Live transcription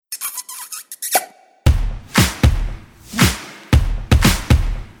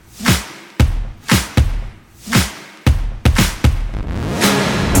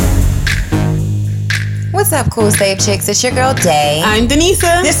What's up, Cool Save Chicks? It's your girl, Day. I'm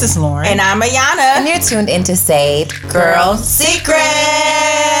Denisa. This is Lauren. And I'm Ayana. And you're tuned into Saved Girl Secrets.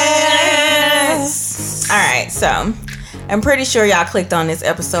 Alright, so I'm pretty sure y'all clicked on this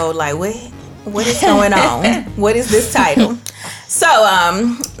episode like, what is going on? What is this title? So,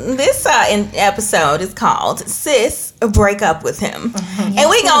 this episode is called Sis, Break Up With Him. And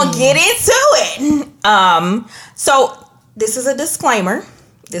we gonna get into it. So, this is a disclaimer.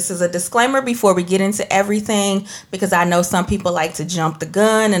 This is a disclaimer before we get into everything, because I know some people like to jump the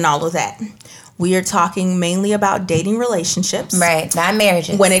gun and all of that. We are talking mainly about dating relationships. Right, not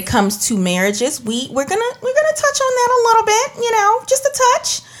marriages. When it comes to marriages, we're gonna touch on that a little bit, just a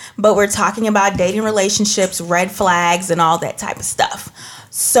touch. But we're talking about dating relationships, red flags, and all that type of stuff.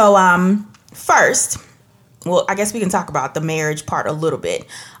 So, first, well, I guess we can talk about the marriage part a little bit.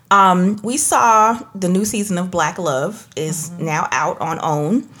 We saw the new season of Black Love is now out on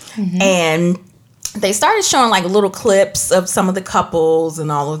OWN. And they started showing like little clips of some of the couples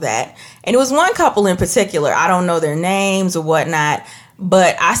and all of that. And it was one couple in particular. I don't know their names or whatnot,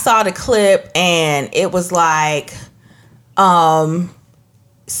 but I saw the clip and it was like,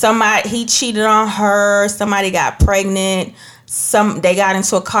 he cheated on her. Somebody got pregnant. They got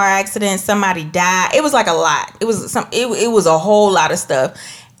into a car accident. Somebody died. It was like a lot. It was a whole lot of stuff.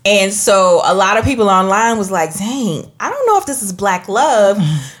 And so a lot of people online was like, dang, I don't know if this is Black Love,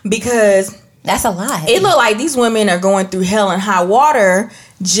 because that's a lot. It looked like these women are going through hell and high water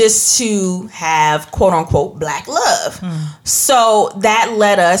just to have quote unquote Black love. So that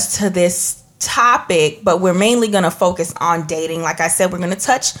led us to this topic, but we're mainly going to focus on dating. Like I said, we're going to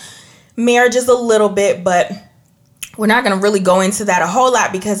touch marriages a little bit, but we're not going to really go into that a whole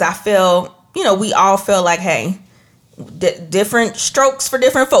lot, because I feel, we all feel like, hey, different strokes for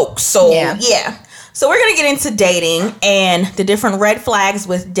different folks. So yeah. So we're going to get into dating and the different red flags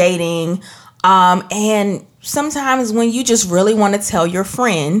with dating. And sometimes when you just really want to tell your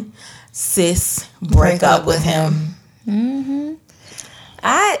friend, sis, break up with him. You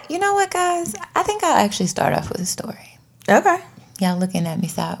know what, guys? I think I'll actually start off with a story. Okay. Y'all looking at me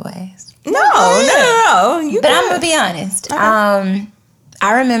sideways. No. But I'm going to be honest. Okay.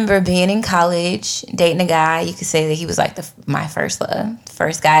 I remember being in college, dating a guy. You could say that he was like my first love.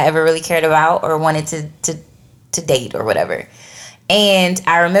 First guy I ever really cared about or wanted to date or whatever. And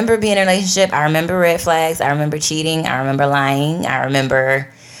I remember being in a relationship. I remember red flags. I remember cheating. I remember lying. I remember...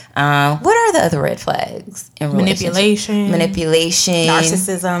 what are the other red flags in Manipulation.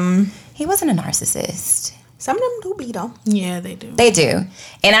 Narcissism. He wasn't a narcissist. Some of them do be, though. Yeah, they do. They do.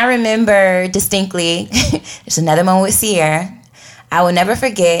 And I remember distinctly, there's another moment with Sierra. I will never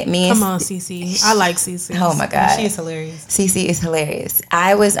forget me. Come on, Cece. I like Cece. Oh, my God. She's hilarious. Cece is hilarious.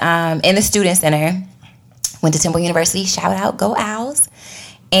 I was in the Student Center. Went to Temple University. Shout out. Go Owls.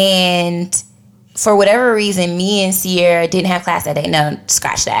 And... for whatever reason, me and Sierra didn't have class that day. No,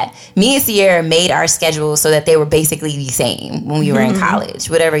 scratch that. Me and Sierra made our schedules so that they were basically the same when we were in college,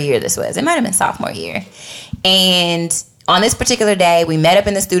 whatever year this was. It might have been sophomore year. And on this particular day, we met up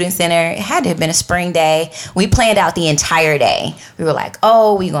in the Student Center. It had to have been a spring day. We planned out the entire day. We were like,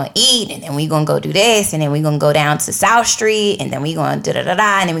 oh, we're going to eat, and then we're going to go do this, and then we're going to go down to South Street, and then we're going to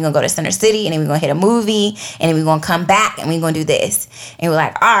da-da-da-da, and then we're going to go to Center City, and then we're going to hit a movie, and then we're going to come back, and we're going to do this. And we're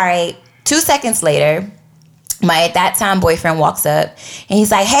like, all right. 2 seconds later, my at that time boyfriend walks up and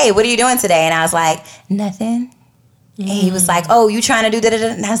he's like, hey, what are you doing today? And I was like, nothing. And he was like, oh, you trying to do that?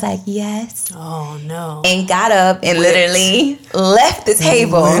 And I was like, yes. Oh, no. And got up and literally left the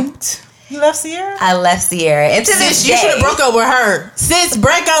table. You left Sierra? I left Sierra. And to this You should have broke up with her. Sis,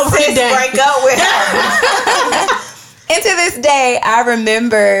 break up with her. Break up with her. And to this day, I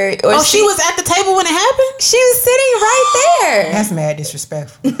remember... she was at the table when it happened? She was sitting right there. That's mad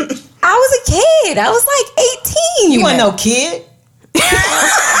disrespectful. I was a kid. I was like 18. You wasn't no kid.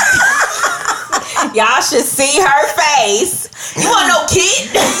 Y'all should see her face. You want no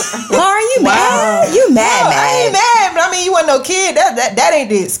kid? Lauren, you mad? You mad, No, I ain't mad, but I mean, you wasn't no kid. That ain't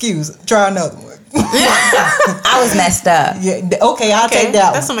the excuse. Try another one. I was messed up. Yeah, okay, I'll take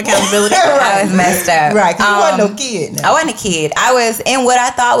that That's one. some accountability. I was messed up. Right, because you wasn't no kid. I wasn't a kid. I was in what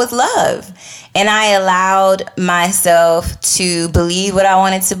I thought was love. And I allowed myself to believe what I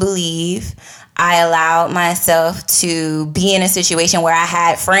wanted to believe. I allowed myself to be in a situation where I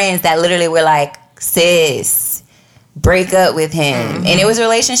had friends that literally were like, sis, break up with him. And it was a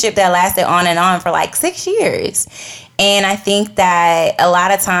relationship that lasted on and on for like 6 years. And I think that a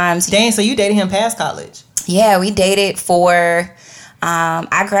lot of times... Dang, so you dated him past college? Yeah, we dated for...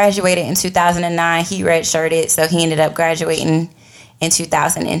 I graduated in 2009. He redshirted, so he ended up graduating in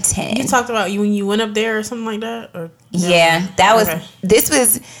 2010. You talked about you when you went up there or something like that? Or Yeah, that was. Okay. This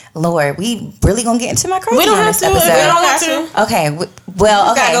was. Lord, we really gonna get into my crazy We don't on have this to. episode. We don't have to. Okay.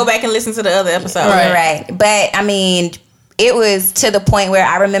 Well, okay. Gotta go back and listen to the other episode. Right. But I mean, it was to the point where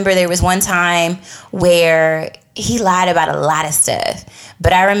I remember there was one time where he lied about a lot of stuff.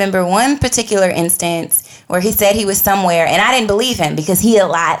 But I remember one particular instance where he said he was somewhere, and I didn't believe him because he had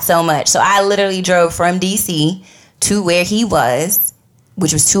lied so much. So I literally drove from DC to where he was,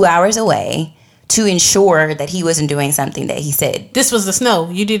 which was 2 hours away, to ensure that he wasn't doing something that he said. This was the snow.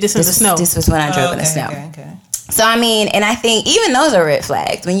 You did this in the snow. This was when I drove in the snow. Okay. So, I mean, and I think even those are red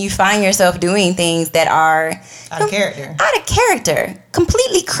flags when you find yourself doing things that are Out of character.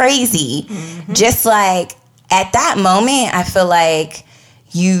 Completely crazy. Just like at that moment, I feel like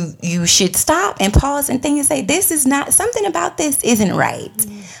you should stop and pause and think and say, this is not, something about this isn't right.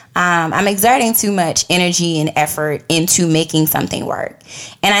 I'm exerting too much energy and effort into making something work.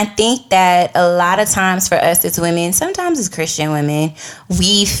 And I think that a lot of times for us as women, sometimes as Christian women,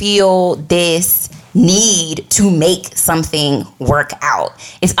 we feel this need to make something work out.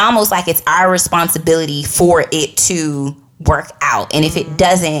 It's almost like it's our responsibility for it to work out. And if it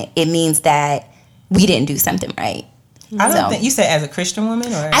doesn't, it means that we didn't do something right. I don't think you said as a Christian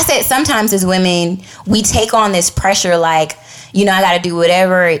woman, or I said sometimes as women we take on this pressure, like, you know, I got to do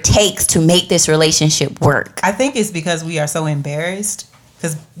whatever it takes to make this relationship work. I think it's because we are so embarrassed.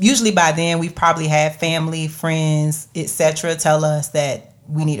 Because usually by then we've probably had family, friends, etc. tell us that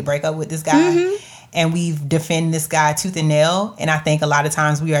we need to break up with this guy, and we've defended this guy tooth and nail. And I think a lot of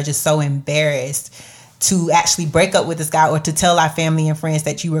times we are just so embarrassed to actually break up with this guy or to tell our family and friends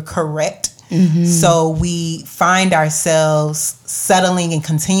that you were correct. So we find ourselves settling and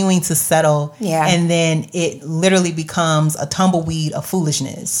continuing to settle. Yeah. And then it literally becomes a tumbleweed of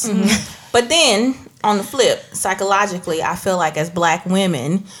foolishness. But then on the flip, psychologically, I feel like as Black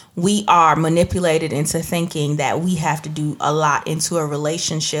women, we are manipulated into thinking that we have to do a lot into a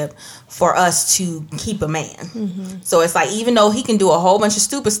relationship for us to keep a man. So it's like, even though he can do a whole bunch of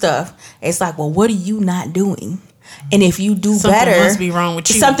stupid stuff, it's like, well, what are you not doing? And if you do Something better, must be wrong with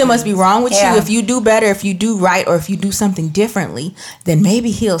you. Something must be wrong with Yeah. you. If you do better, if you do right, or if you do something differently, then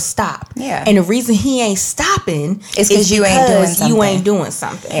maybe he'll stop. Yeah. And the reason he ain't stopping It's is 'cause you ain't doing because you something. ain't doing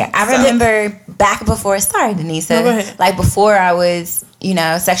something. Yeah, I remember back before, sorry, Denisa, No, go ahead. like before I was, you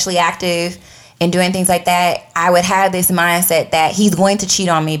know, sexually active and doing things like that, I would have this mindset that he's going to cheat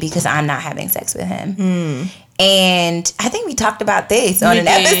on me because I'm not having sex with him. And I think we talked about this on We an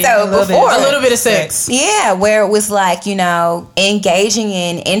did. episode before. A little bit of sex. Yeah, where it was like, you know, engaging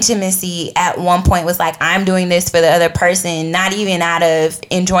in intimacy at one point was like, I'm doing this for the other person, not even out of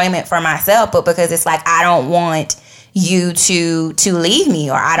enjoyment for myself, but because it's like, I don't want you to leave me,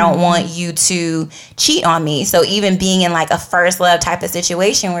 or I don't want you to cheat on me. So even being in like a first love type of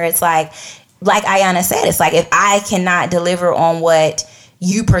situation where it's like Ayana said, it's like, if I cannot deliver on what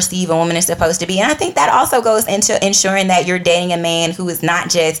you perceive a woman is supposed to be. And I think that also goes into ensuring that you're dating a man who is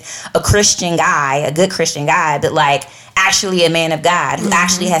not just a Christian guy, a good Christian guy, but like actually a man of God who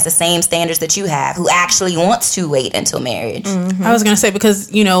actually has the same standards that you have, who actually wants to wait until marriage. I was going to say,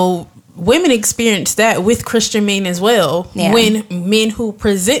 because, you know, women experience that with Christian men as well. Yeah. When men who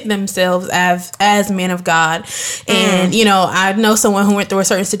present themselves as men of God. And, you know, I know someone who went through a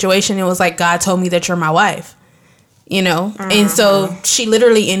certain situation. It was like, God told me that you're my wife. You know, and so she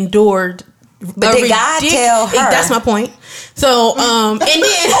literally endured. But did God tell her? That's my point. So, and then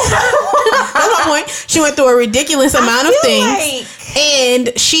that's my point. She went through a ridiculous amount of things,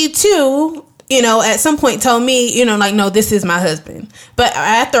 and she too, you know, at some point told me, you know, like, no, this is my husband. But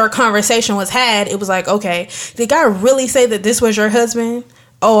after a conversation was had, it was like, okay, did God really say that this was your husband?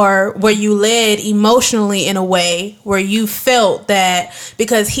 Or were you led emotionally in a way where you felt that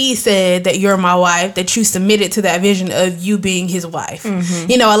because he said that you're my wife, that you submitted to that vision of you being his wife?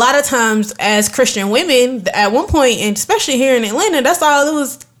 You know, a lot of times as Christian women, at one point, and especially here in Atlanta, that's all it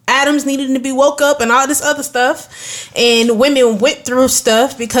was. Adams needed to be woke up and all this other stuff, and women went through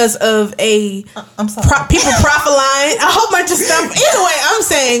stuff because of I'm sorry. people prophesying, a whole bunch of stuff. Either way, I'm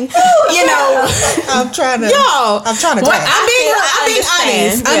saying, you know, I'm trying to. yo, I'm trying to. well,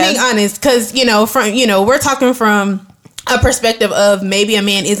 grasp. I'm being honest, because you know, from, you know, we're talking from a perspective of maybe a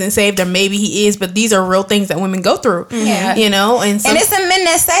man isn't saved or maybe he is, but these are real things that women go through. Yeah. You know, and And it's some men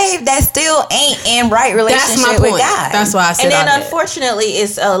that saved that still ain't in right relationship that's my point. with God. That's why I said And then all that. unfortunately,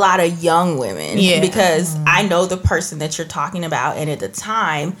 it's a lot of young women. Yeah. Because I know the person that you're talking about, and at the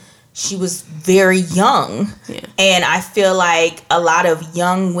time, she was very young. Yeah. And I feel like a lot of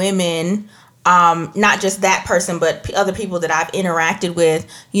young women not just that person, but other people that I've interacted with,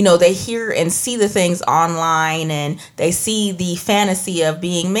 you know, they hear and see the things online and they see the fantasy of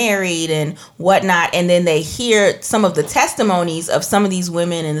being married and whatnot. And then they hear some of the testimonies of some of these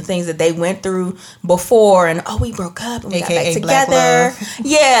women and the things that they went through before. And, oh, we broke up and we AKA got back together.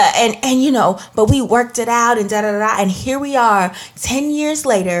 Yeah. And, you know, but we worked it out and da da da. And here we are 10 years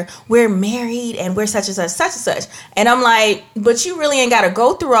later, we're married and we're such and such, such and such. And I'm like, but you really ain't got to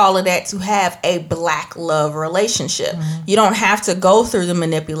go through all of that to have a black love relationship. Mm-hmm. You don't have to go through the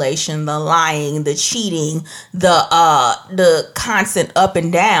manipulation, the lying, the cheating, the constant ups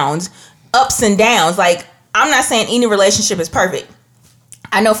and downs. Like, I'm not saying any relationship is perfect.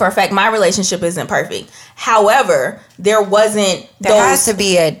 I know for a fact my relationship isn't perfect. However, there has to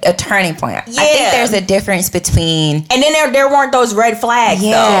be a turning point. Yeah. I think there's a difference between, and then there weren't those red flags.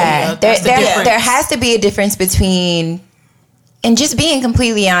 Yeah, there has to be a difference between. And just being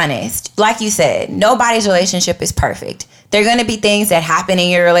completely honest, like you said, nobody's relationship is perfect. There are going to be things that happen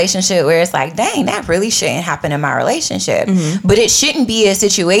in your relationship where it's like, dang, that really shouldn't happen in my relationship. Mm-hmm. But it shouldn't be a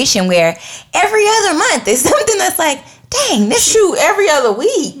situation where every other month is something that's like, dang, this every other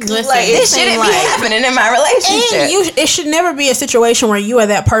week. Listen, like, this shouldn't be happening in my relationship. And it should never be a situation where you are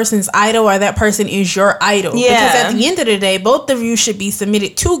that person's idol or that person is your idol. Yeah. Because at the end of the day, both of you should be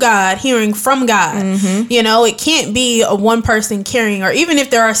submitted to God, hearing from God. Mm-hmm. You know, it can't be a one person carrying, or even if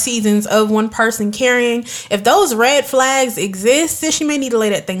there are seasons of one person carrying, if those red flags exist, then she may need to lay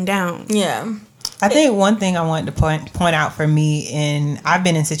that thing down. Yeah. I think one thing I wanted to point out for me, and I've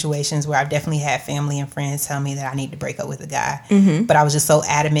been in situations where I've definitely had family and friends tell me that I need to break up with a guy, mm-hmm. but I was just so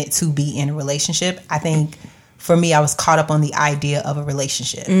adamant to be in a relationship. I think for me, I was caught up on the idea of a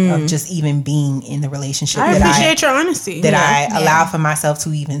relationship, of just even being in the relationship. I appreciate your honesty. That I allowed for myself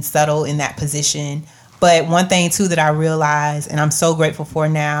to even settle in that position. But one thing too that I realized, and I'm so grateful for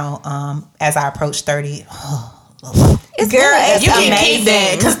now, as I approach 30. Girl, you can keep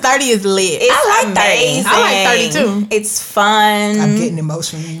that because 30 is lit. I like 30. I like 30 too. It's fun. I'm getting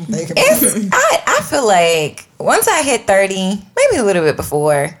emotional thinking about it. I feel like once I hit 30, maybe a little bit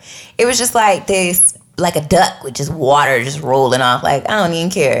before, it was just like this, like a duck with just water just rolling off. Like, I don't even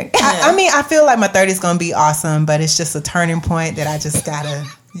care. I mean, I feel like my 30 is going to be awesome, but it's just a turning point that I just got to,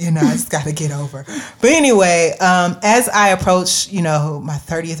 I just got to get over. But anyway, as I approach, my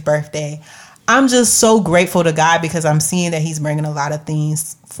 30th birthday, I'm just so grateful to God because I'm seeing that he's bringing a lot of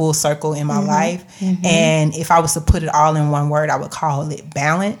things full circle in my life. Mm-hmm. And if I was to put it all in one word, I would call it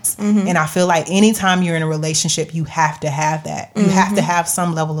balance. Mm-hmm. And I feel like anytime you're in a relationship, you have to have that. You have to have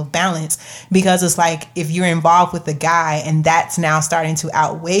some level of balance because it's like if you're involved with a guy and that's now starting to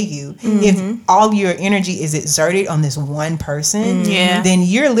outweigh you, if all your energy is exerted on this one person, then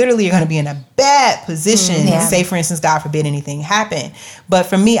you're literally going to be in a bad position. Say, for instance, God forbid anything happen. But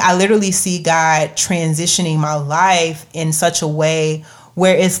for me, I literally see God transitioning my life in such a way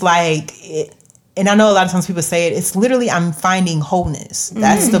where it's like, and I know a lot of times people say it's literally I'm finding wholeness.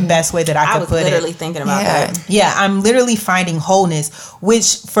 That's the best way that I could put it. I was literally thinking about that. Yeah, I'm literally finding wholeness,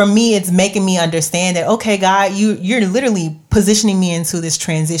 which for me, it's making me understand that, okay, God, you're literally positioning me into this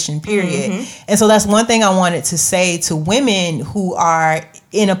transition period. And so that's one thing I wanted to say to women who are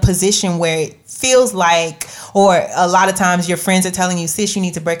in a position where it feels like, or a lot of times your friends are telling you, sis, you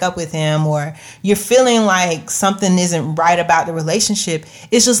need to break up with him, or you're feeling like something isn't right about the relationship.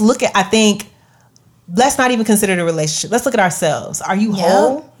 It's just I think, let's not even consider the relationship. Let's look at ourselves. Are you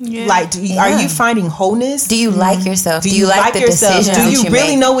whole? Yeah. Like, are you finding wholeness? Do you like yourself? Do you like the decisions? Do you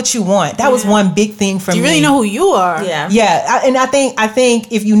really know what you want? That was one big thing for me. Do you really know who you are? Yeah. And I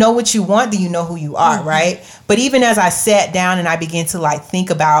think if you know what you want, then you know who you are, right? But even as I sat down and I began to think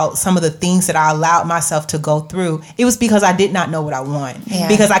about some of the things that I allowed myself to go through, it was because I did not know what I want,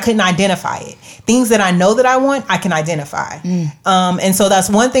 because I couldn't identify it. Things that I know that I want, I can identify. And so that's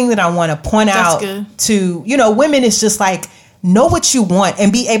one thing that I want to point out to, women. Is just like, know what you want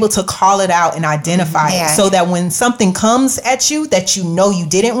and be able to call it out and identify it so that when something comes at you that you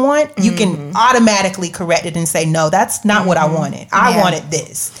didn't want, you can automatically correct it and say, no, that's not what I wanted. I wanted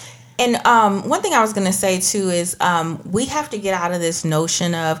this. And one thing I was going to say too is we have to get out of this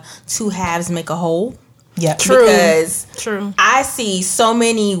notion of two halves make a whole. Yeah, true. Because true. I see so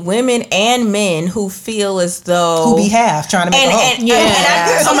many women and men who feel as though who be half trying to make a whole. And I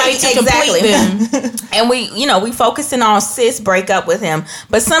hear somebody to complete them. And we focusing on sis, break up with him,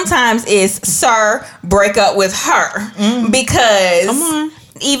 but sometimes it's sir, break up with her because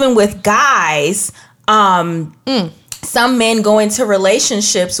even with guys, some men go into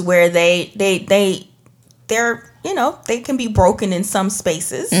relationships where they're they can be broken in some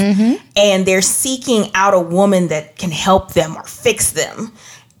spaces and they're seeking out a woman that can help them or fix them.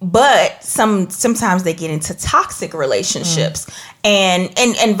 but sometimes they get into toxic relationships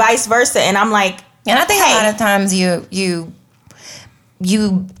and vice versa. And I'm like, and I think a lot of times you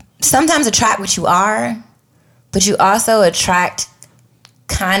sometimes attract what you are, but you also attract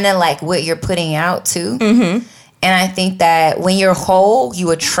kind of like what you're putting out too. Mm-hmm. And I think that when you're whole, you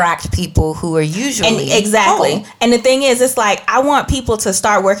attract people who are usually exactly whole. And the thing is, it's like I want people to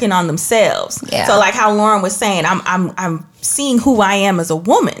start working on themselves. Yeah. So like how Lauren was saying, I'm seeing who I am as a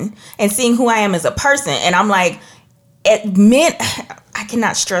woman and seeing who I am as a person, and I'm like, men. I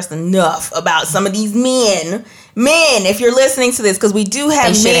cannot stress enough about some of these men. Men, if you're listening to this, because we do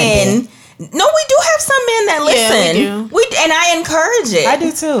have men. No, we do have some men that listen. Yeah, we do. And I encourage it. I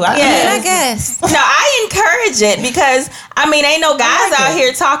do too. I guess. No, I encourage it because ain't no guys out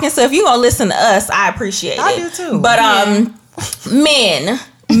here talking. So if you gonna listen to us, I appreciate it. I do too. But men,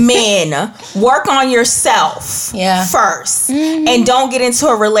 work on yourself first, and don't get into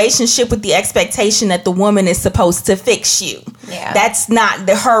a relationship with the expectation that the woman is supposed to fix you. Yeah. That's not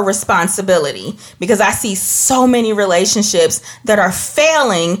her responsibility, because I see so many relationships that are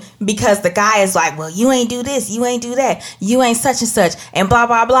failing because the guy is like, well, you ain't do this, you ain't do that, you ain't such and such, and blah,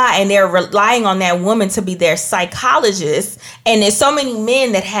 blah, blah. And they're relying on that woman to be their psychologist. And there's so many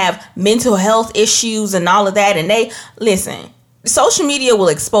men that have mental health issues and all of that. And they, listen, social media will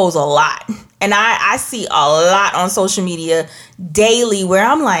expose a lot. And I see a lot on social media daily where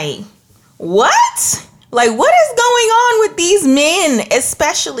I'm like, what? Like, what is going on with these men,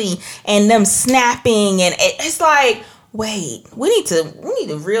 especially, and them snapping? And it's like, wait, we need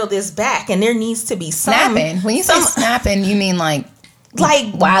to reel this back, and there needs to be some Snapping. When you say snapping, you mean like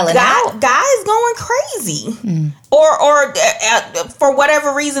wilding out? Guys going crazy, or for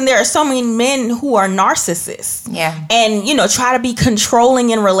whatever reason, there are so many men who are narcissists, and try to be controlling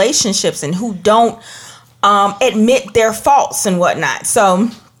in relationships and who don't admit their faults and whatnot. So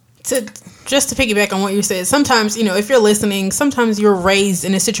just to piggyback on what you said, sometimes, if you're listening, sometimes you're raised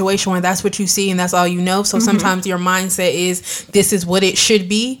in a situation where that's what you see and that's all you know. So sometimes your mindset is, this is what it should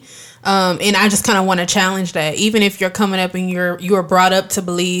be. And I just kind of want to challenge that. Even if you're coming up and you are brought up to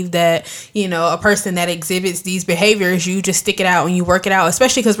believe that, a person that exhibits these behaviors, you just stick it out and you work it out,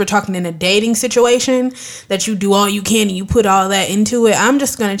 especially because we're talking in a dating situation, that you do all you can and you put all that into it. I'm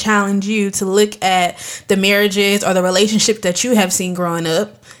just going to challenge you to look at the marriages or the relationship that you have seen growing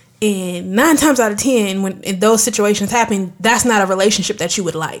up. And 9 times out of 10, when those situations happen, that's not a relationship that you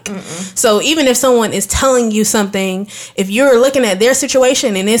would like. So even if someone is telling you something, if you're looking at their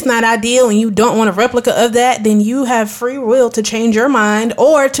situation and it's not ideal and you don't want a replica of that, then you have free will to change your mind,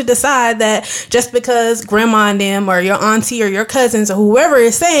 or to decide that just because grandma and them or your auntie or your cousins or whoever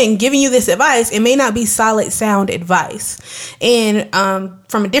is giving you this advice, it may not be solid, sound advice. And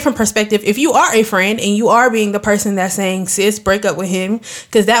from a different perspective, if you are a friend and you are being the person that's saying, sis, break up with him,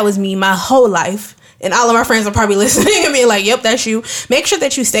 because that was me my whole life, and all of my friends are probably listening and being like, yep, that's you. Make sure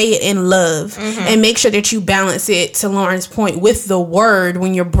that you say it in love, and make sure that you balance it, to Lauren's point, with the word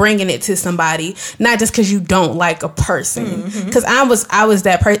when you're bringing it to somebody, not just because you don't like a person. Because I was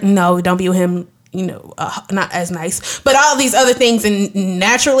that person. No, don't be with him. Not as nice, but all these other things. And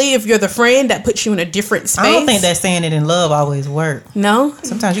naturally, if you're the friend, that puts you in a different space. I don't think that saying it in love always work. No,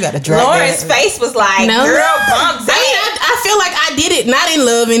 sometimes you got to drag. Lauren's face was like, no. Girl, bump that. I feel like I did it not in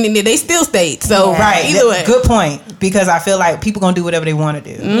love, and they still stayed. So right, either way, good point. Because I feel like people gonna do whatever they want to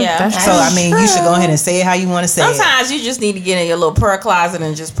do. So I mean, you should go ahead and say it how you want to say it. Sometimes you just need to get in your little prayer closet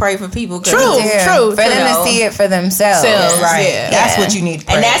and just pray for people. True. For them to see it for themselves. Right. Yeah. That's what you need to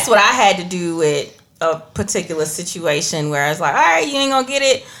pray. And that's what I had to do with a particular situation where I was like, all right, you ain't gonna get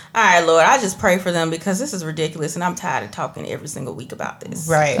it. All right, Lord, I just pray for them because this is ridiculous and I'm tired of talking every single week about this.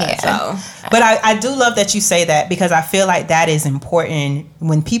 Right. Yeah. So, but I do love that you say that, because I feel like that is important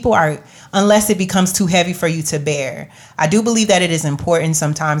when people are, unless it becomes too heavy for you to bear. I do believe that it is important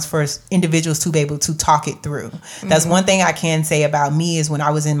sometimes for individuals to be able to talk it through. That's one thing I can say about me, is when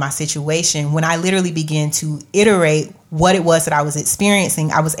I was in my situation, when I literally began to iterate what it was that I was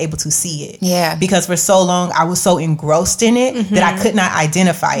experiencing, I was able to see it. Yeah. Because for so long, I was so engrossed in it that I could not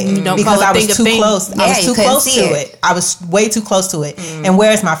identify it. Don't because call I a was thing a too thing. close. Yeah, I was you too couldn't close see to it. it. I was way too close to it. And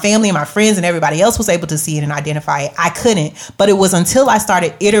whereas my family and my friends and everybody else was able to see it and identify it, I couldn't. But it was until I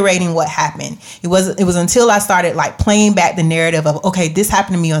started iterating what happened. It was until I started like playing back the narrative of, okay, this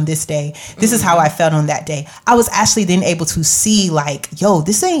happened to me on this day. This is how I felt on that day. I was actually then able to see like, yo,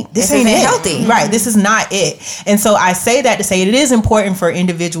 this ain't isn't it. healthy. Right. This is not it. And so I say that to say it is important for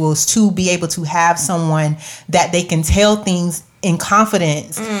individuals to be able to have someone that they can tell things in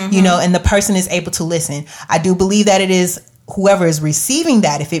confidence, and the person is able to listen. I do believe that it is whoever is receiving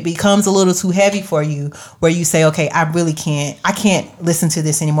that, if it becomes a little too heavy for you, where you say, okay, I can't listen to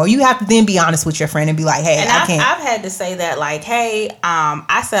this anymore. You have to then be honest with your friend and be like, hey, and I can't. I've had to say that, like, hey,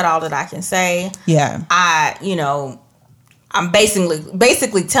 I said all that I can say. Yeah. I'm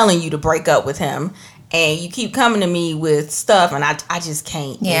basically telling you to break up with him. And you keep coming to me with stuff, and I just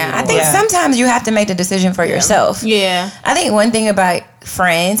can't. Yeah, anymore. I think sometimes you have to make the decision for yourself. Yeah. I think one thing about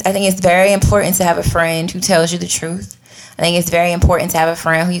friends, I think it's very important to have a friend who tells you the truth. I think it's very important to have a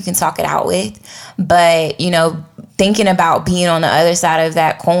friend who you can talk it out with. But, thinking about being on the other side of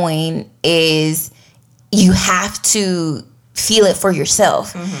that coin is you have to feel it for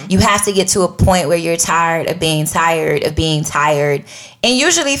yourself. You have to get to a point where you're tired of being tired of being tired. And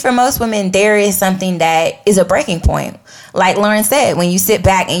usually for most women, there is something that is a breaking point. Like Lauren said, when you sit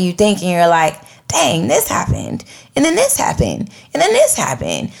back and you think and you're like, dang, this happened. And then this happened. And then this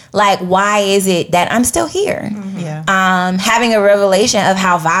happened. Like, why is it that I'm still here? Yeah. Having a revelation of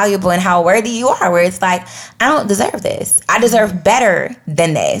how valuable and how worthy you are, where it's like, I don't deserve this. I deserve better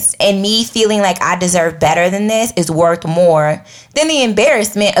than this. And me feeling like I deserve better than this is worth more than the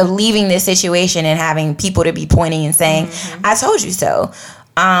embarrassment of leaving this situation and having people to be pointing and saying, I told you so.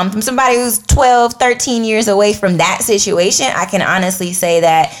 From somebody who's 12, 13 years away from that situation, I can honestly say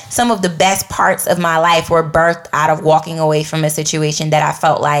that some of the best parts of my life were birthed out of walking away from a situation that I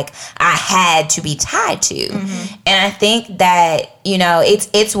felt like I had to be tied to. And I think that,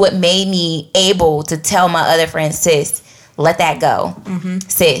 it's what made me able to tell my other friends, sis, let that go.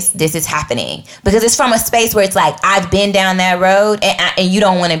 Sis, this is happening. Because it's from a space where it's like, I've been down that road and you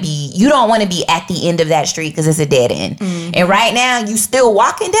don't want to be at the end of that street because it's a dead end. And right now you still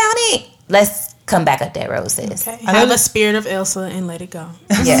walking down it. Let's come back up that road, sis. Okay. Have the spirit of Elsa and let it go.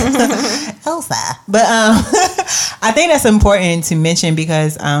 Yeah. Elsa. But I think that's important to mention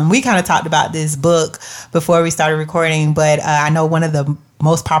because we kind of talked about this book before we started recording, but I know one of the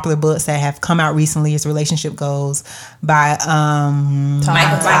most popular books that have come out recently is Relationship Goals by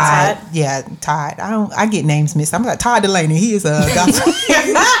Mike Todd. Yeah, Todd. I get names mixed. I'm like Todd Delaney. He is a gospel.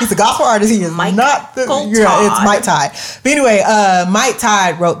 He's a gospel artist. He is not. It's Mike Todd. But anyway, Mike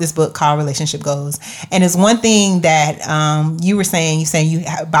Todd wrote this book called Relationship Goals, and it's one thing that you were saying.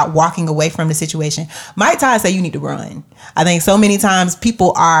 About walking away from the situation. Mike Todd said you need to run. I think so many times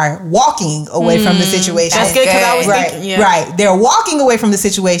people are walking away from the situation. That's good because I was thinking, right. They're walking away from the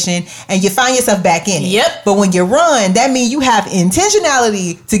situation, and you find yourself back in it. Yep. But when you run, that means you have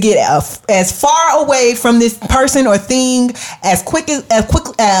intentionality to get as far away from this person or thing as quickly.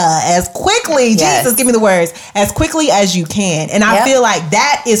 Yes. Jesus, give me the words. As quickly as you can, and I feel like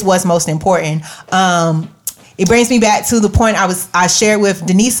that is what's most important. It brings me back to the point I shared with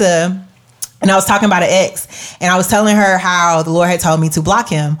Denisa. And I was talking about an ex, and I was telling her how the Lord had told me to block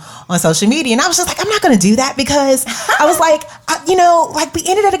him on social media. And I was just like, I'm not going to do that because I was like, we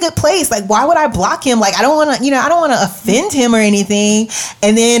ended at a good place. Like, why would I block him? Like, I don't want to offend him or anything.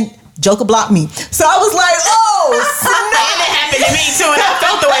 And then Joker blocked me. So I was like, oh, snap. And it happened to me too, and I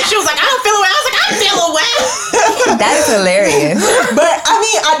felt the way. She was like, I don't feel the way. I was like, I feel the way. That is hilarious. But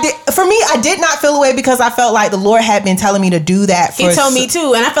I did not feel away because I felt like the Lord had been telling me to do that. He told me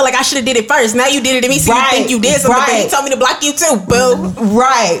too, and I felt like I should have did it first. Now you did it to me, so you think you did something. But he told me to block you too. Boom.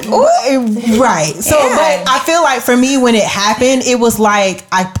 Right. Right. So, but I feel like for me, when it happened, it was like,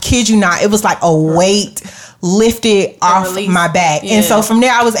 I kid you not, it was like a weight lifted off my back. And so from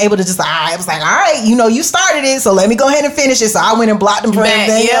there I was able to just I was like, all right, you started it, so let me go ahead and finish it. So I went and blocked them for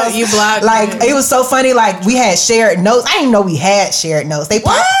everything else. You blocked it was so funny. Like, we had shared notes. I didn't know we had shared notes. They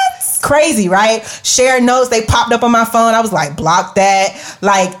popped. Crazy, right? Shared notes, they popped up on my phone. I was like, block that.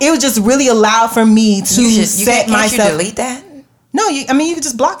 Like, it was just really allowed for me to set myself. You delete that? No, you can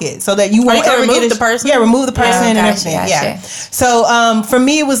just block it so that you won't ever remove the person. Yeah, remove the person and everything. Gotcha. Yeah. So for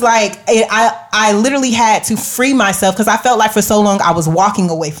me, it was like I literally had to free myself because I felt like for so long I was walking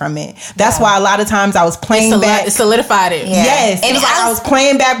away from it. That's why a lot of times I was playing back. It solidified it. Yeah. Yes, it was like I was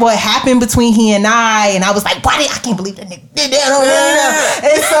playing back what happened between he and I was like, I can't believe that nigga did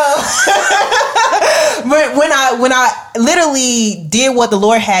that. And so, but when I literally did what the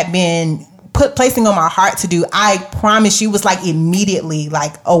Lord had been placing on my heart to do, I promise you, was like immediately,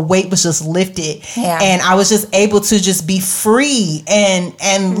 like a weight was just lifted, and I was just able to just be free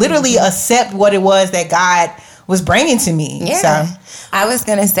and literally accept what it was that God was bringing to me. Yeah. So I was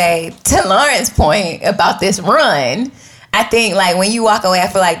gonna say, to Lauren's point about this run, I think like when you walk away, I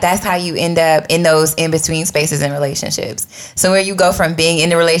feel like that's how you end up in those in-between spaces in relationships. So where you go from being in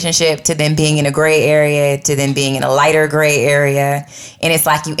the relationship to then being in a gray area to then being in a lighter gray area. And it's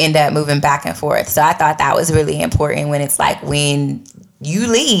like you end up moving back and forth. So I thought that was really important when it's like when you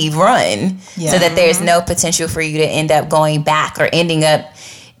leave, run, so that there's no potential for you to end up going back or ending up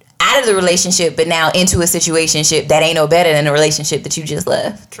out of the relationship, but now into a situationship that ain't no better than the relationship that you just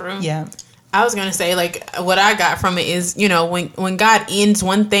left. True. Yeah. I was gonna say, like, what I got from it is, you know, when God ends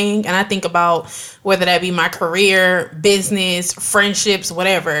one thing, and I think about whether that be my career, business, friendships,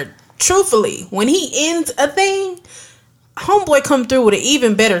 whatever. Truthfully, when He ends a thing, homeboy come through with an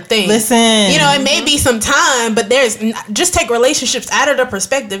even better thing. Listen, you know, it may be some time, but just take relationships out of the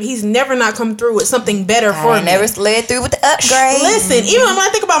perspective. He's never not come through with something better for me. Never slid through with the upgrade. Listen, even when I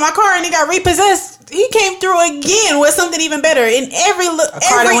think about my car and it got repossessed, he came through again with something even better in every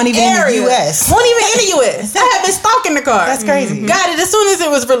car that wasn't even area. in the U.S. Wasn't even in the U.S. I had been stalking the car. That's crazy. Got it as soon as it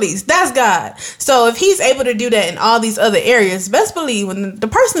was released. That's God. So if He's able to do that in all these other areas, best believe when the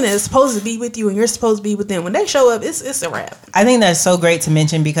person that is supposed to be with you and you're supposed to be with them, when they show up, it's a wrap. I think that's so great to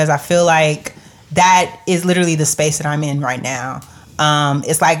mention because I feel like that is literally the space that I'm in right now.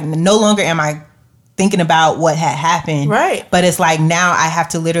 It's like no longer am I thinking about what had happened. Right. But it's like now I have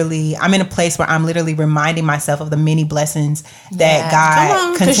to I'm in a place where I'm literally reminding myself of the many blessings that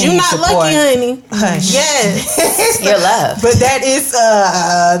God continues you're not to pour. lucky, honey. Hush. Yes. Your love. But that is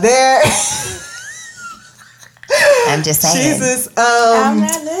there. I'm just saying. Jesus.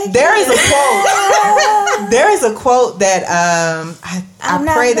 There is a quote. There is a quote that I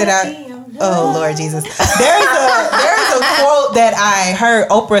pray that oh Lord Jesus. There is a quote that I heard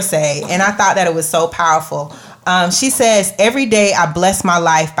Oprah say, and I thought that it was so powerful. She says, "Every day I bless my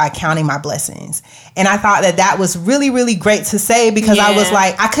life by counting my blessings." And I thought that was really, really great to say because I was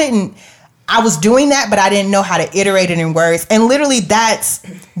like, I was doing that, but I didn't know how to iterate it in words. And literally that's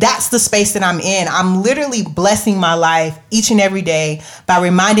the space that I'm in. I'm literally blessing my life each and every day by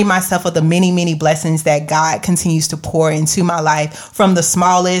reminding myself of the many, many blessings that God continues to pour into my life, from the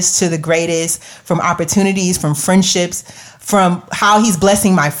smallest to the greatest, from opportunities, from friendships, from how He's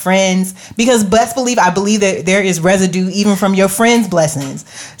blessing my friends. Because best believe, I believe that there is residue even from your friends' blessings.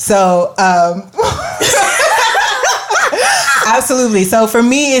 So, absolutely. So for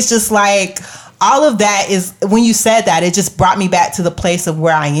me, it's just like all of that is, when you said that, it just brought me back to the place of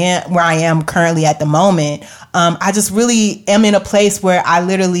where I am currently at the moment. I just really am in a place where I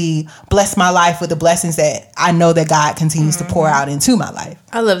literally bless my life with the blessings that I know that God continues to pour out into my life.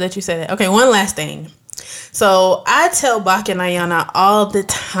 I love that you said that. Okay, one last thing. So I tell Bach and Ayana all the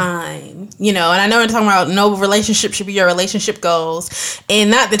time, you know, and I know we're talking about no relationship should be your relationship goals.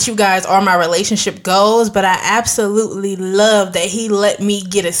 And not that you guys are my relationship goals, but I absolutely love that He let me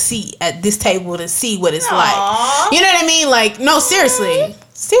get a seat at this table to see what it's like. You know what I mean? Like, no, seriously. And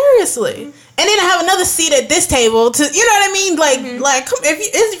then I have another seat at this table to, you know what I mean? Like, if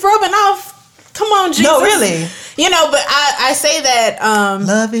it's rubbing off, come on, Jesus. No, really. You know, but I say that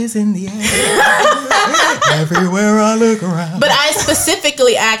love is in the air. Everywhere I look around. But I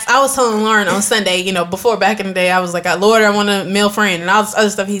specifically asked, I was telling Lauren on Sunday, you know, before back in the day, I was like, Lord, I want a male friend and all this other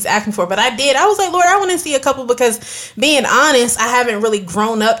stuff He's asking for. But I was like, Lord, I want to see a couple, because being honest, I haven't really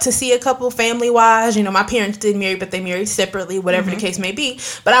grown up to see a couple family wise. You know, my parents did marry, but they married separately, whatever the case may be.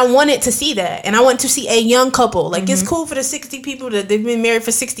 But I wanted to see that. And I wanted to see a young couple. Like, it's cool for the 60 people that they've been married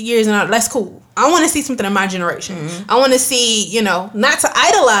for 60 years and that's cool. I want to see something in my generation. I want to see, you know, not to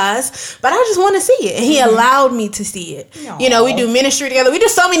idolize, but I just want to see it. And He allowed me to see it. You know, we do ministry together. We do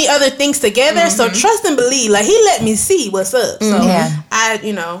so many other things together. So trust and believe. Like, He let me see what's up. So y'all are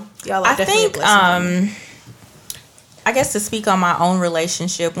definitely a blessing. I guess to speak on my own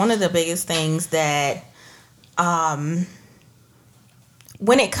relationship, one of the biggest things that when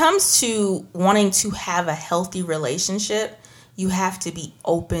it comes to wanting to have a healthy relationship, you have to be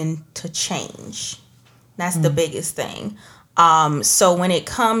open to change. That's the biggest thing. So when it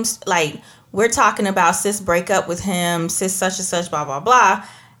comes, like, we're talking about sis break up with him, sis such and such, blah, blah, blah.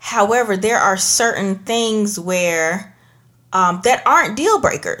 However, there are certain things where that aren't deal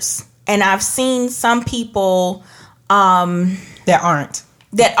breakers. And I've seen some people that aren't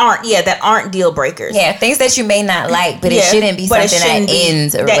deal breakers. Yeah, things that you may not like, but it shouldn't be something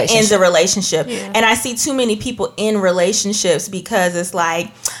that ends a relationship. Yeah. And I see too many people in relationships because it's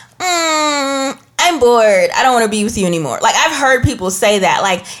like, I'm bored. I don't want to be with you anymore. Like, I've heard people say that.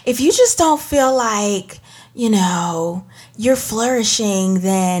 Like, if you just don't feel like, you know, you're flourishing,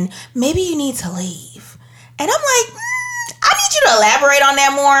 then maybe you need to leave. And I'm like, I need you to elaborate on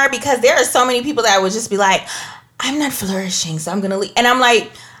that more, because there are so many people that would just be like, I'm not flourishing, so I'm going to leave. And I'm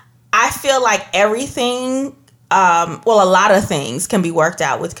like, I feel like everything a lot of things can be worked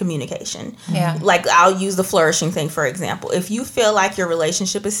out with communication. Yeah. Like, I'll use the flourishing thing, for example. If you feel like your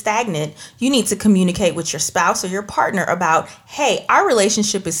relationship is stagnant, you need to communicate with your spouse or your partner about, hey, our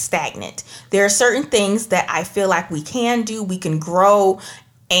relationship is stagnant. There are certain things that I feel like we can do, we can grow,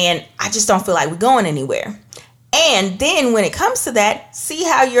 and I just don't feel like we're going anywhere. And then when it comes to that, see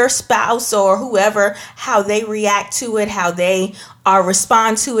how your spouse or whoever, how they react to it, how they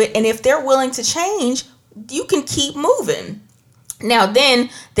respond to it. And if they're willing to change, you can keep moving. Now, then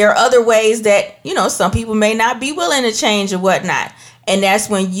there are other ways that, some people may not be willing to change or whatnot. And that's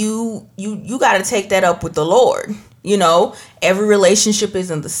when you got to take that up with the Lord. Every relationship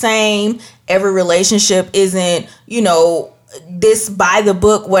isn't the same. Every relationship isn't, this by the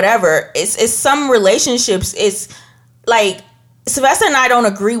book, whatever. It's some relationships. It's like Sylvester and I don't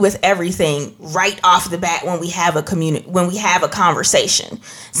agree with everything right off the bat when we have a conversation.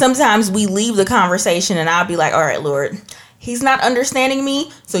 Sometimes we leave the conversation and I'll be like, all right, Lord, he's not understanding me,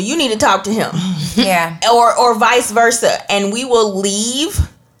 so you need to talk to him. Yeah. Or vice versa. And we will leave.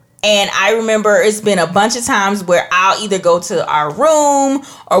 And I remember it's been a bunch of times where I'll either go to our room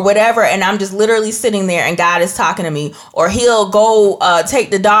or whatever, and I'm just literally sitting there and God is talking to me. Or he'll go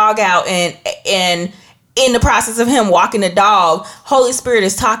take the dog out, and in the process of him walking the dog, Holy Spirit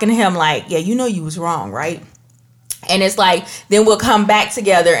is talking to him like, yeah, you was wrong, right? And it's like, then we'll come back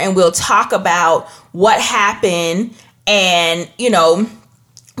together and we'll talk about what happened and,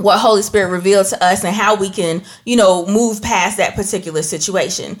 what Holy Spirit revealed to us and how we can, move past that particular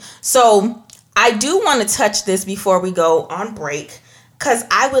situation. So I do want to touch this before we go on break, because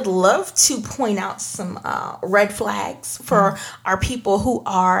I would love to point out some red flags for our people who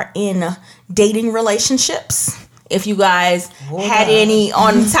are in dating relationships. If you guys had any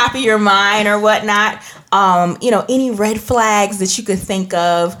on top of your mind or whatnot, any red flags that you could think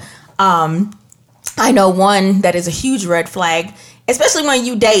of. I know one that is a huge red flag, especially when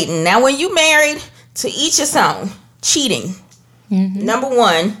you dating. Now, when you married, to each his own. Cheating. Mm-hmm. Number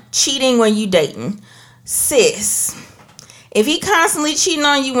one, cheating when you dating. Sis, if he constantly cheating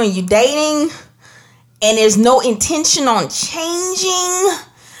on you when you dating and there's no intention on changing,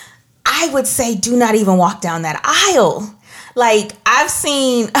 I would say do not even walk down that aisle. Like, I've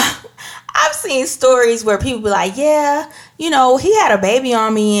seen stories where people be like, yeah, he had a baby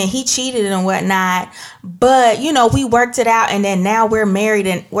on me and he cheated and whatnot, but, we worked it out and then now we're married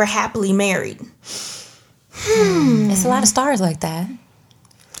and we're happily married. It's a lot of stars like that.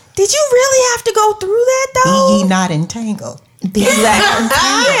 Did you really have to go through that though? Be ye not entangled. Exactly.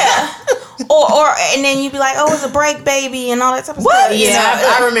 Yeah. Or and then you'd be like, oh, it's a break baby and all that type of stuff.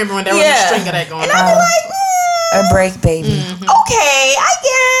 Yeah, I remember when there was a string of that going on. And I'd be like, a break baby. Mm-hmm. Okay, I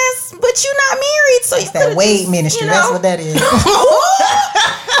guess, but you're not married, so it's that Wade ministry. That's what that is.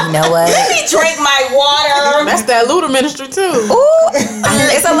 You know what? Let me drink my water. That's that Luda ministry too. Ooh,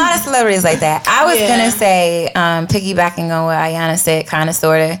 it's a lot of celebrities like that. I was gonna say, piggybacking on what Ayana said, kind of,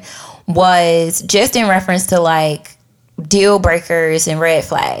 sort of, was just in reference to like deal breakers and red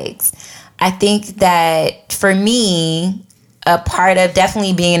flags. I think that for me, a part of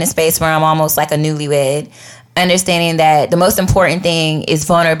definitely being in a space where I'm almost like a newlywed, understanding that the most important thing is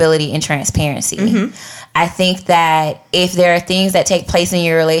vulnerability and transparency. Mm-hmm. I think that if there are things that take place in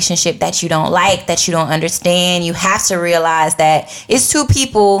your relationship that you don't like, that you don't understand, you have to realize that it's two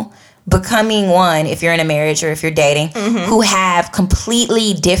people becoming one, if you're in a marriage or if you're dating, who have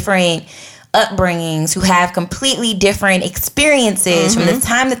completely different upbringings, who have completely different experiences from the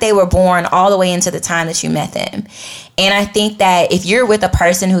time that they were born all the way into the time that you met them. And I think that if you're with a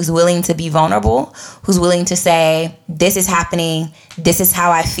person who's willing to be vulnerable, who's willing to say, this is happening, this is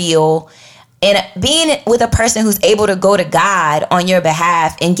how I feel, and being with a person who's able to go to God on your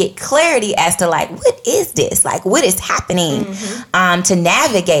behalf and get clarity as to like, what is this? Like, what is happening? To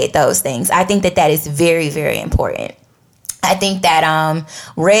navigate those things. I think that that is very, very important. I think that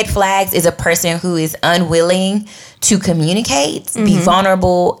red flags is a person who is unwilling to communicate, be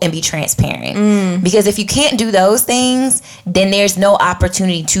vulnerable, and be transparent. Because if you can't do those things, then there's no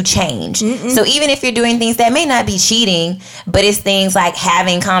opportunity to change. So even if you're doing things that may not be cheating, but it's things like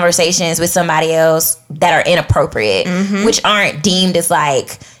having conversations with somebody else that are inappropriate, which aren't deemed as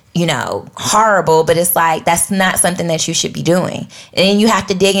like, horrible, but it's like, that's not something that you should be doing. And then you have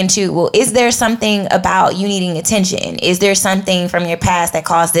to dig into, well, is there something about you needing attention? Is there something from your past that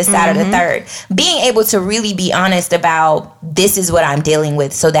caused this, that, or the third? Being able to really be honest about, this is what I'm dealing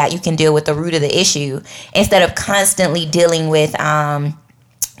with, so that you can deal with the root of the issue instead of constantly dealing with,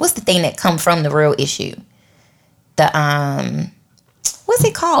 what's the thing that comes from the real issue? What what's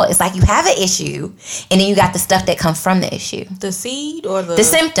it called? It's like you have an issue, and then you got the stuff that comes from the issue. The seed or the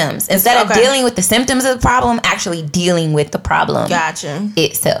symptoms. Instead of dealing with the symptoms of the problem, actually dealing with the problem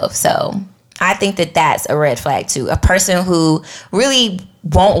itself. So I think that that's a red flag too. A person who really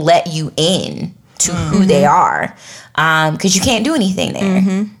won't let you in to who they are, because you can't do anything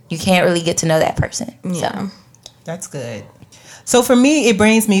there. You can't really get to know that person. Yeah. So. That's good. So for me, it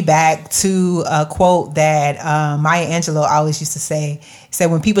brings me back to a quote that Maya Angelou always used to say. It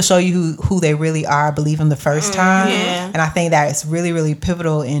said, when people show you who they really are, believe them the first time. Yeah. And I think that it's really, really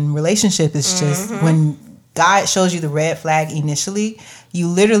pivotal in relationship. It's just when God shows you the red flag initially, you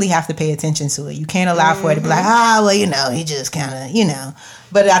literally have to pay attention to it. You can't allow for it to be like, well, he just kind of,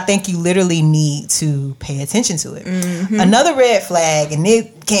 But I think you literally need to pay attention to it. Another red flag, and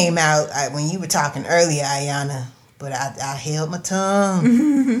it came out when you were talking earlier, Ayana, but I held my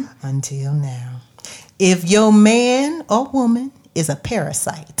tongue until now. If your man or woman is a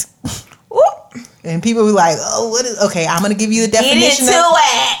parasite, and people were like, what is, okay, I'm going to give you the definition.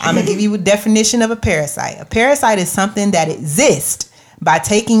 I'm going to give you a definition of a parasite. A parasite is something that exists by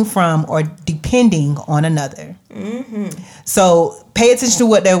taking from or depending on another. So pay attention to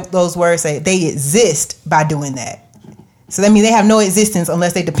what those words say. They exist by doing that. So that means they have no existence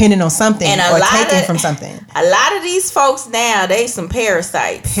unless they depending on something or taking from something. A lot of these folks now, they some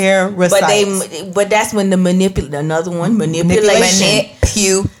parasites. Parasites. But that's when the manipulation. The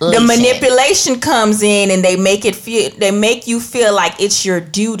manipulation comes in, and they make you feel like it's your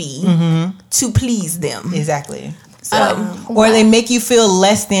duty to please them. Exactly. Or they make you feel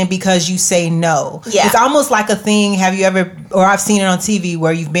less than because you say no. Yeah. It's almost like a thing. Have you ever, or I've seen it on TV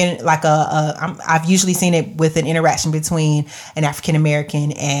where you've been like I've usually seen it with an interaction between an African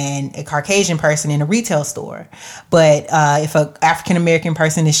American and a Caucasian person in a retail store. But if an African American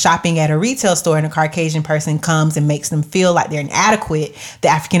person is shopping at a retail store and a Caucasian person comes and makes them feel like they're inadequate, the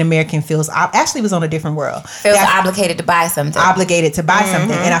African American feels, actually was on a different world. Feels obligated to buy something.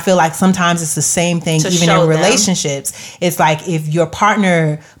 And I feel like sometimes it's the same thing even in relationships. It's like if your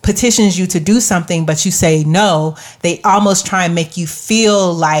partner petitions you to do something but you say no, they almost try and make you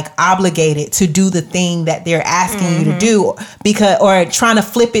feel like obligated to do the thing that they're asking you to do, or trying to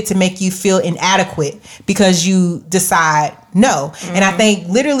flip it to make you feel inadequate because you decide no. And I think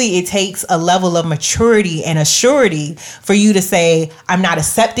literally it takes a level of maturity and a surety for you to say, I'm not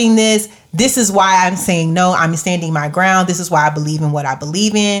accepting this. This is why I'm saying no. I'm standing my ground. This is why I believe in what I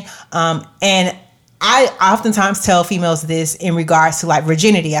believe in. And I oftentimes tell females this in regards to like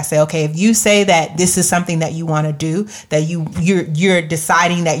virginity. I say, okay, if you say that this is something that you want to do, that you're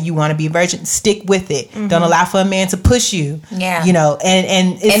deciding that you want to be a virgin, stick with it. Don't allow for a man to push you. Yeah.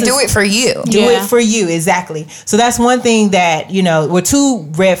 And do it for you. Do it for you. Exactly. So that's one thing that, were two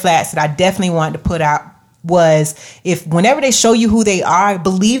red flags that I definitely wanted to put out was if whenever they show you who they are,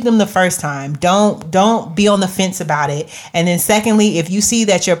 believe them the first time. Don't be on the fence about it. And then secondly, if you see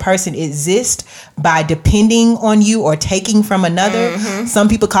that your person exists by depending on you or taking from another, some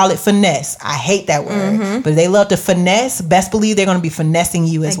people call it finesse. I hate that word, but they love to finesse. Best believe they're going to be finessing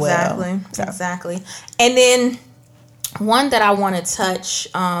you as well. Exactly. And then one that I want to touch,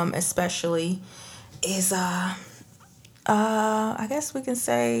 especially, is I guess we can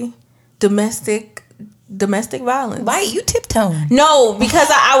say domestic violence. Why you tiptoeing? No, because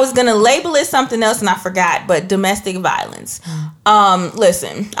I was gonna label it something else and I forgot. But domestic violence.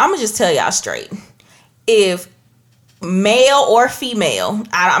 Listen, I'm gonna just tell y'all straight. If male or female,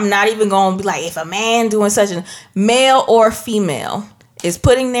 I'm not even gonna be like if a man doing such a male or female is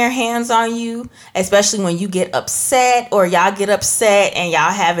putting their hands on you, especially when you get upset or y'all get upset and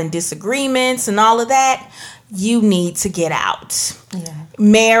y'all having disagreements and all of that, you need to get out. Yeah.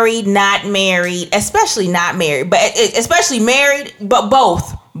 Married, not married, especially not married, but especially married, but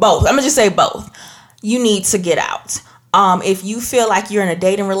both. I'm gonna just say both. You need to get out. If you feel like you're in a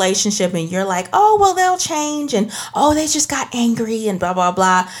dating relationship and you're like, oh, well, they'll change and oh, they just got angry and blah, blah,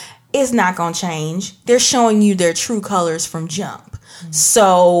 blah. It's not gonna change. They're showing you their true colors from jump.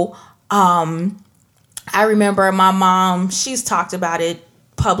 So, I remember my mom, she's talked about it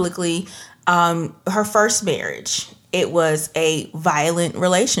publicly. Her first marriage, it was a violent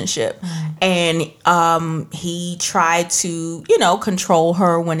relationship, and he tried to, control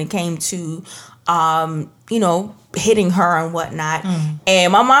her when it came to, hitting her and whatnot.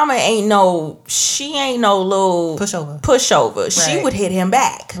 And my mama ain't no little pushover. Right. She would hit him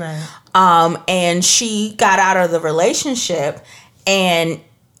back. Right. And she got out of the relationship, and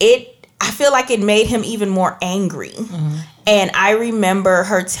I feel like it made him even more angry. And I remember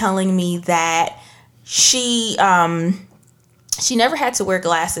her telling me that she never had to wear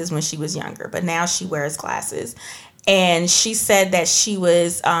glasses when she was younger, but now she wears glasses. And she said that she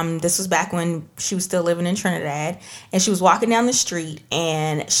was, this was back when she was still living in Trinidad, and she was walking down the street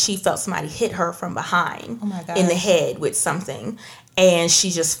and she felt somebody hit her from behind in the head with something. And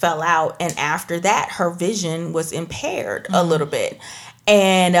she just fell out. And after that, her vision was impaired a little bit.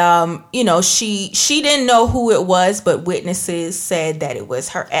 And, you know, she didn't know who it was, but witnesses said that it was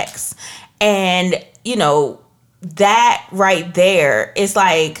her ex. And, you know, that right there is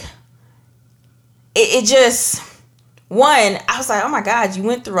like, it just... One, I was like, oh my God, you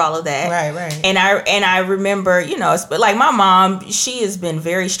went through all of that. Right. And I remember, you know, like my mom, she has been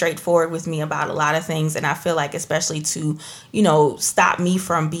very straightforward with me about a lot of things. And I feel like especially to, you know, stop me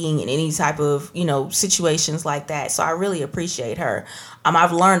from being in any type of, you know, situations like that. So I really appreciate her.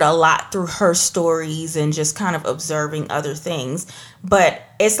 I've learned a lot through her stories and just kind of observing other things. But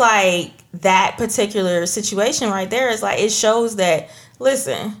it's like that particular situation right there is like, it shows that,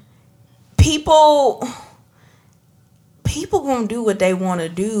 listen, people gonna do what they want to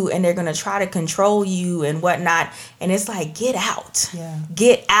do, and they're gonna try to control you and whatnot. And it's like, get out. Yeah.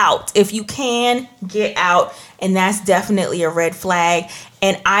 Get out. If you can, get out. And that's definitely a red flag.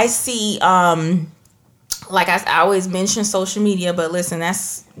 And I see, like I always mention social media, but listen,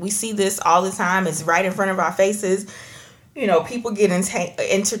 we see this all the time. It's right in front of our faces. You know, people get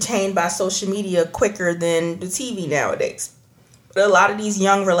entertained by social media quicker than the TV nowadays. But a lot of these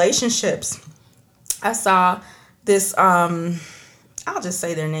young relationships, I saw this, I'll just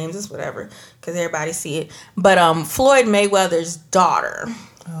say their names, it's whatever, because everybody see it. But Floyd Mayweather's daughter.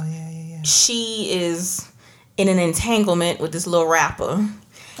 Oh, yeah. She is in an entanglement with this little rapper.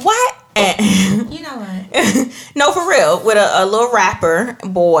 What? And, You know what? no, for real, with a little rapper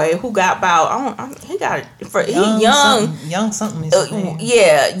boy who got about, he got for young something.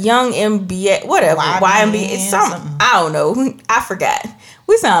 Young MBA, whatever, YMBA, it's something. I don't know. I forgot.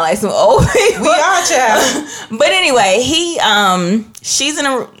 We sound like some old people. We are, child. But anyway, she's in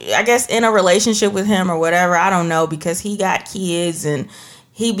a relationship with him or whatever. I don't know, because he got kids and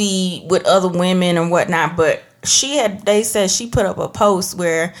he be with other women and whatnot. But they said she put up a post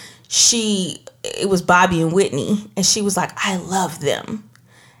where it was Bobby and Whitney, and she was like, I love them.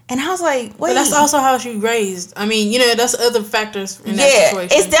 And I was like, wait. But that's also how she raised. I mean, you know, that's other factors in that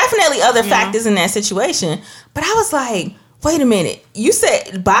situation. It's definitely other factors in that situation. But I was like, wait a minute. You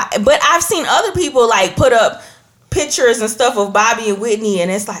said, but I've seen other people like put up pictures and stuff of Bobby and Whitney, and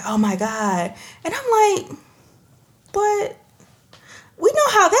it's like, oh my God. And I'm like, but we know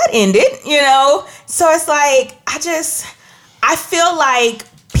how that ended, you know? So it's like, I feel like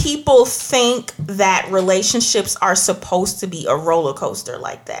people think that relationships are supposed to be a roller coaster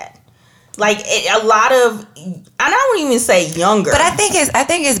like that. Like a lot of, I don't even say younger, but I think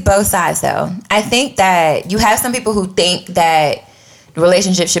it's both sides though. I think that you have some people who think that the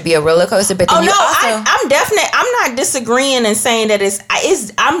relationship should be a roller coaster, but then I'm not disagreeing and saying that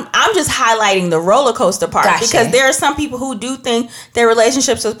I'm just highlighting the roller coaster part. Gotcha. Because there are some people who do think their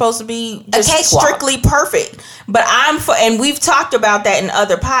relationships are supposed to be just strictly perfect. But and we've talked about that in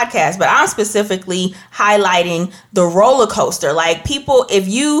other podcasts, but I'm specifically highlighting the roller coaster. Like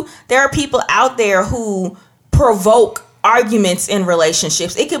there are people out there who provoke arguments in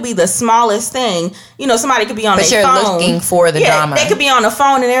relationships. It could be the smallest thing. You know, somebody could be on their phone. But you're looking for the drama. They could be on the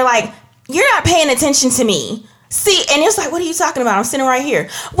phone and they're like, you're not paying attention to me. See, and it's like, what are you talking about? I'm sitting right here.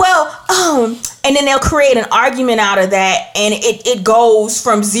 Well, and then they'll create an argument out of that, and it goes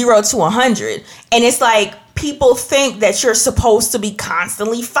from 0 to 100. And it's like, people think that you're supposed to be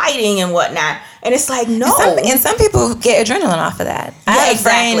constantly fighting and whatnot. And it's like, no. And some people get adrenaline off of that. I have a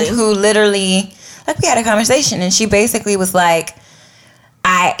friend who literally, like, we had a conversation, and she basically was like,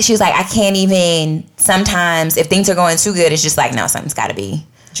 she was like, I can't even, sometimes if things are going too good, it's just like, no, something's got to be.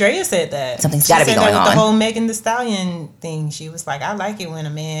 Drea said that. Something's got to be going on. The whole Megan Thee Stallion thing, she was like, I like it when a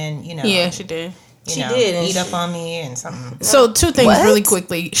man, you know. Yeah, she did. She did beat up on me and something. So 2 things really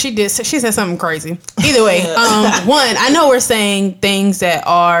quickly. She said something crazy. Either way, one, I know we're saying things that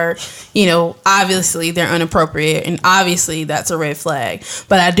are, you know, obviously they're inappropriate, and obviously that's a red flag.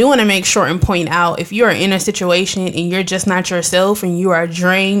 But I do want to make sure and point out, if you are in a situation and you're just not yourself and you are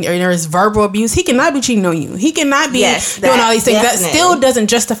drained, or there's verbal abuse, he cannot be cheating on you. He cannot be doing all these things. Definitely. That still doesn't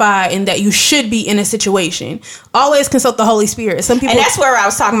justify in that you should be in a situation. Always consult the Holy Spirit. Some people, and that's where I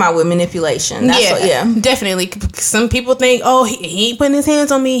was talking about with manipulation. Yeah, definitely. Some people think, oh, he ain't putting his hands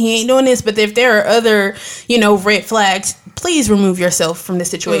on me, he ain't doing this. But if there are other, you know, red flags, please remove yourself from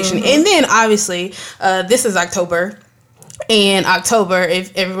this situation. Mm-hmm. And then obviously, this is October. And October,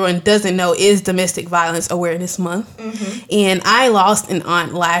 if everyone doesn't know, is Domestic Violence Awareness Month. Mm-hmm. And I lost an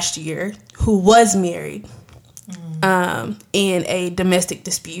aunt last year who was married. in a domestic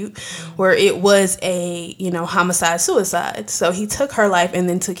dispute where it was a, homicide suicide. So he took her life and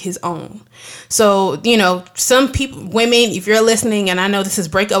then took his own. So, some people, women, if you're listening, and I know this is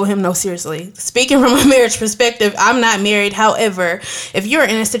break up with him, no, seriously, speaking from a marriage perspective, I'm not married. However, if you're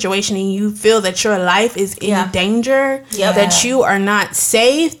in a situation and you feel that your life is in danger, that you are not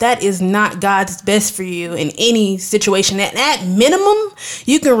safe, that is not God's best for you in any situation. And at minimum,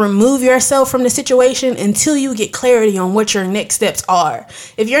 you can remove yourself from the situation until you get clarity on what your next steps are.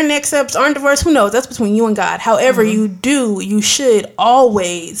 If your next steps aren't divorce, who knows? That's between you and God. However, you should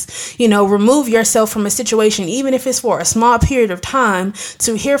always, remove yourself from a situation, even if it's for a small period of time,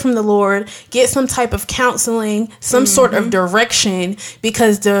 to hear from the Lord, get some type of counseling, some sort of direction,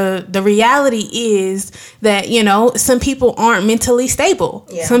 because the reality is that, some people aren't mentally stable.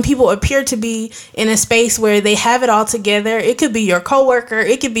 Yeah. Some people appear to be in a space where they have it all together. It could be your coworker.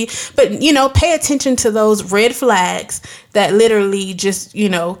 It could be, but, pay attention to those red flags that literally just,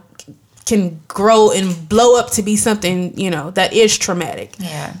 can grow and blow up to be something, that is traumatic.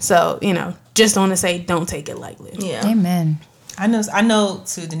 Yeah. So, just want to say, don't take it lightly. Yeah. Amen. I know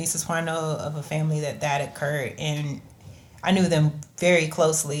to Denise's point, I know of a family that occurred, and I knew them very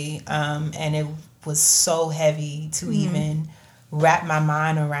closely. And it was so heavy to even wrap my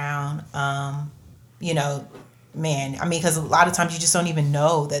mind around, man, I mean, because a lot of times you just don't even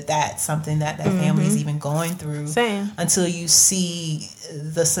know that that's something that family is even going through. Same. Until you see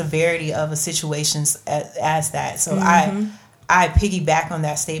the severity of a situation as that. So I piggyback on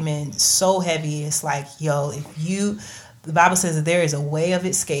that statement so heavy. It's like, the Bible says that there is a way of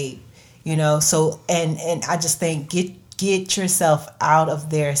escape, so, and I just think get yourself out of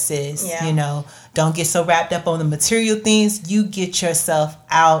there, sis. Yeah. Don't get so wrapped up on the material things. You get yourself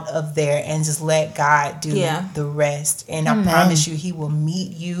out of there and just let God do the rest. And I promise you, he will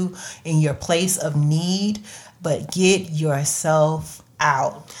meet you in your place of need, but get yourself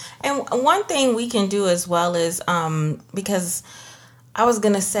out. And one thing we can do as well is, because I was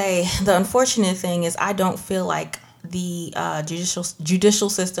going to say, the unfortunate thing is I don't feel like the judicial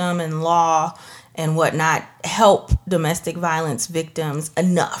system and law and whatnot help domestic violence victims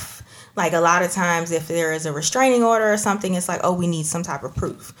enough. Like, a lot of times if there is a restraining order or something, it's like, oh, we need some type of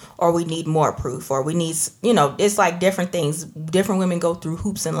proof, or we need more proof, or we need, it's like different things. Different women go through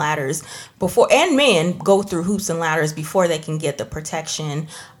hoops and ladders before, and men go through hoops and ladders before they can get the protection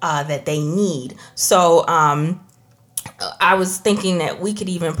that they need. So I was thinking that we could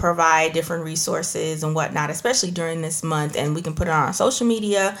even provide different resources and whatnot, especially during this month, and we can put it on our social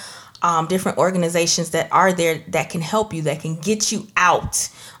media, different organizations that are there that can help you, that can get you out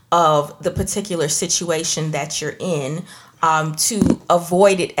of the particular situation that you're in, to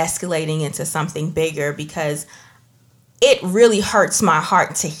avoid it escalating into something bigger, because it really hurts my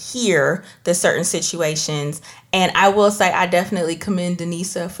heart to hear the certain situations. And I will say, I definitely commend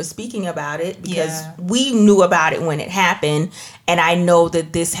Denisa for speaking about it, because we knew about it when it happened. And I know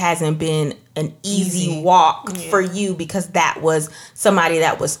that this hasn't been an easy walk for you, because that was somebody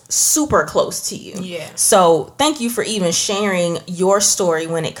that was super close to you. Yeah. So thank you for even sharing your story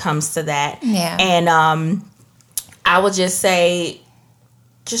when it comes to that. Yeah. And I would just say,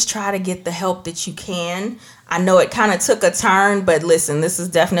 just try to get the help that you can. I know it kind of took a turn, but listen, this is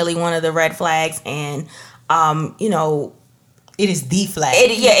definitely one of the red flags, and it is the flag.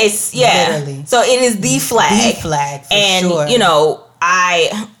 Literally. So it is the flag. The flag, for and sure. I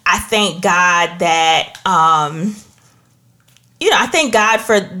thank God that I thank God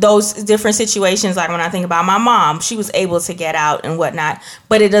for those different situations. Like when I think about my mom, she was able to get out and whatnot,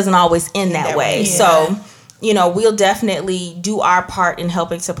 but it doesn't always end that way. Yeah. So we'll definitely do our part in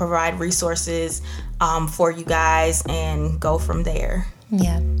helping to provide resources for you guys and go from there.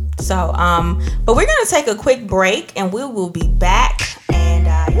 Yeah. So, but we're going to take a quick break and we will be back. And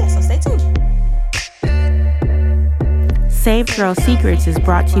so stay tuned. Saved Girl Secrets is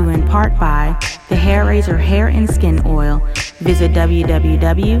brought to you in part by The Hair Razor Hair and Skin Oil. Visit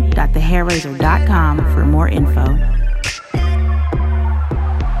www.thehairrazor.com for more info.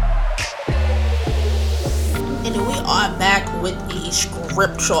 And we are back with the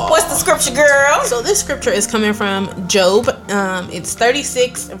scripture. What's the scripture, girl? So this scripture is coming from Job. It's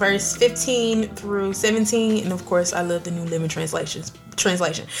 36, verse 15 through 17. And of course, I love the New Living Translation.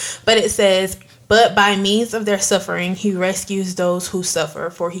 But it says, "But by means of their suffering, he rescues those who suffer,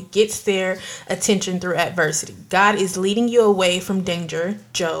 for he gets their attention through adversity. God is leading you away from danger,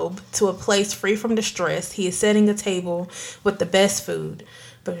 Job, to a place free from distress. He is setting a table with the best food."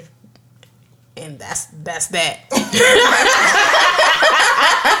 And that's that.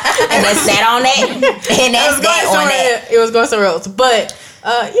 And that's that on that. And that's that on that. It was going somewhere else. But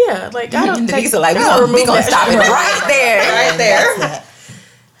Yeah, like I don't. Denise like, we gonna stop it right there. Right there.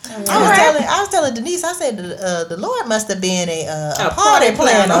 I was telling Denise, I said the Lord must have been a party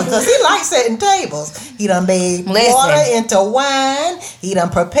planner because he likes setting tables. He done made water into wine. He done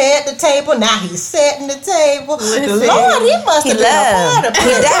prepared the table. Now he's setting the table. The Lord, he must have been a party planner.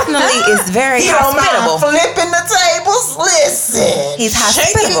 He definitely is very hospitable. Flipping the tables. Listen. He's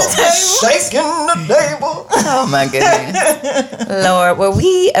hospitable. Shaking the table. Oh my goodness. Lord, well,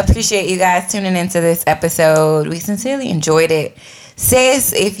 we appreciate you guys tuning into this episode. We sincerely enjoyed it.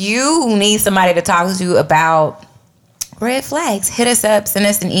 Sis, if you need somebody to talk to about red flags, hit us up, send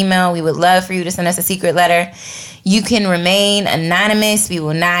us an email. We would love for you to send us a secret letter. You can remain anonymous. We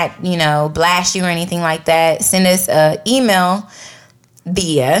will not, blast you or anything like that. Send us an email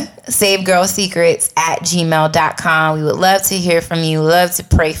via savegirlsecrets@gmail.com. We would love to hear from you, love to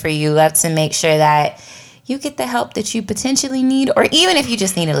pray for you, love to make sure that you get the help that you potentially need, or even if you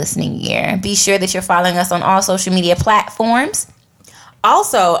just need a listening ear. Be sure that you're following us on all social media platforms.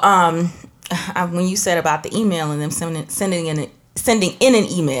 Also, when you said about the email and them sending in an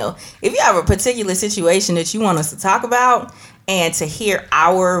email, if you have a particular situation that you want us to talk about and to hear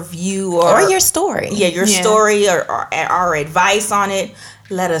our view or your story, story or our advice on it,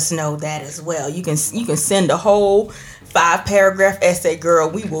 let us know that as well. You can send a whole 5-paragraph essay,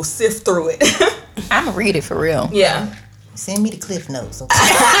 girl. We will sift through it. I'm gonna read it for real. Yeah. Send me the cliff notes. Okay?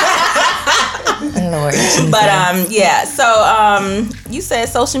 Lord Jesus. But so you said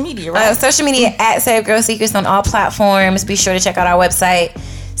social media, right? Social media @Save Girl Secrets on all platforms. Be sure to check out our website,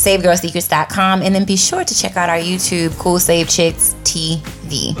 savegirlsecrets.com, and then be sure to check out our YouTube, Cool Save Chicks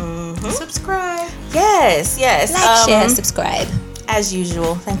TV. Subscribe. Yes. Like, share, subscribe. As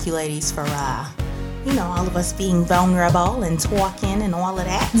usual, thank you, ladies, for all of us being vulnerable and talking and all of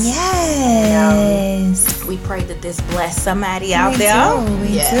that. Yes. We pray that this bless somebody out there. We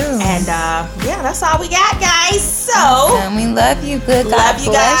do. And that's all we got, guys. So awesome. We love you. Good God love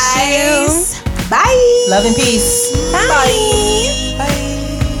you bless guys. you. Bye. Love and peace. Bye.